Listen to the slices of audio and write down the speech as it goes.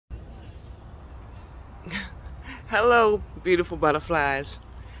Hello, beautiful butterflies.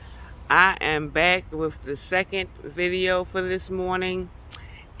 I am back with the second video for this morning,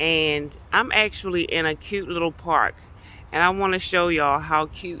 and I'm actually in a cute little park, and I want to show y'all how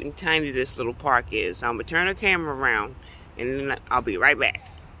cute and tiny this little park is. I'm gonna turn the camera around and then I'll be right back.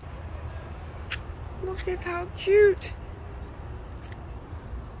 Look at how cute.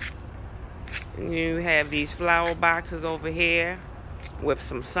 And you have these flower boxes over here with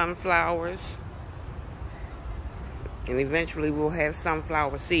some sunflowers. And eventually we'll have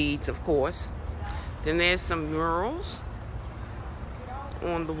sunflower seeds, of course. Then there's some murals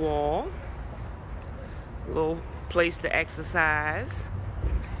on the wall. A little place to exercise.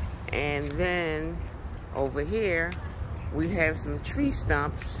 And then over here we have some tree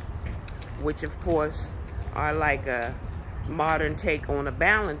stumps, which of course are like a modern take on a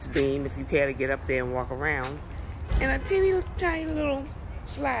balance beam if you care to get up there and walk around. And a tiny little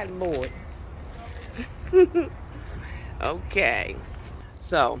sliding board. Okay,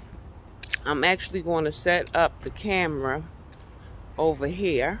 so I'm actually going to set up the camera over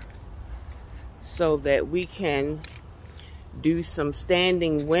here so that we can do some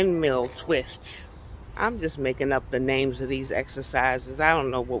standing windmill twists. I'm just making up the names of these exercises. I don't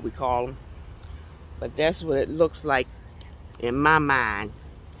know what we call them, but that's what it looks like in my mind.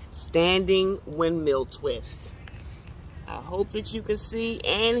 Standing windmill twists. I hope that you can see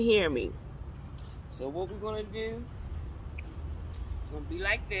and hear me. So what we're going to do, it's going to be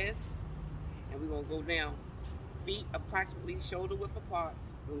like this, and we're going to go down, feet approximately shoulder width apart.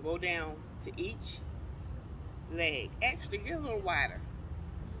 We're going to go down to each leg. Actually, get a little wider.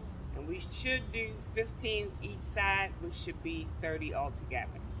 And we should do 15 each side, which should be 30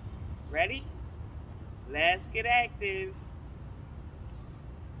 altogether. Ready? Let's get active.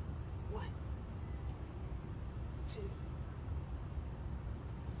 1, 2,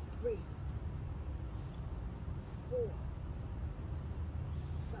 3, 4,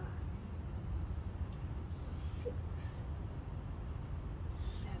 5, 6,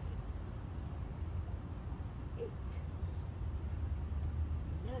 7, 8,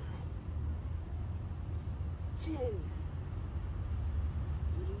 9, 10,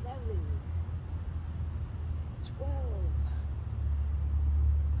 11, 12,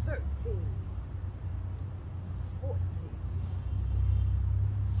 13, 14,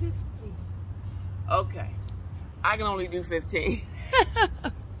 15. Okay, I can only do 15.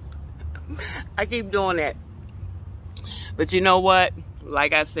 I keep doing that. But you know what?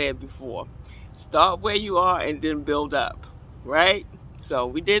 Like I said before, start where you are and then build up, right? So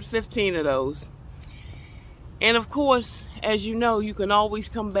we did 15 of those. And of course, as you know, you can always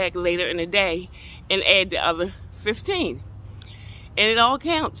come back later in the day and add the other 15. And it all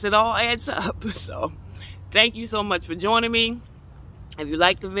counts. It all adds up. So thank you so much for joining me. If you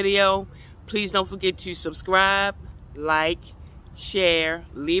liked the video, please don't forget to subscribe, like, share,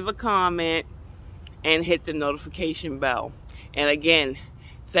 leave a comment, and hit the notification bell. And again,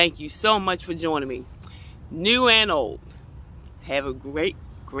 thank you so much for joining me. New and old. Have a great,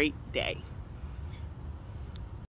 great day.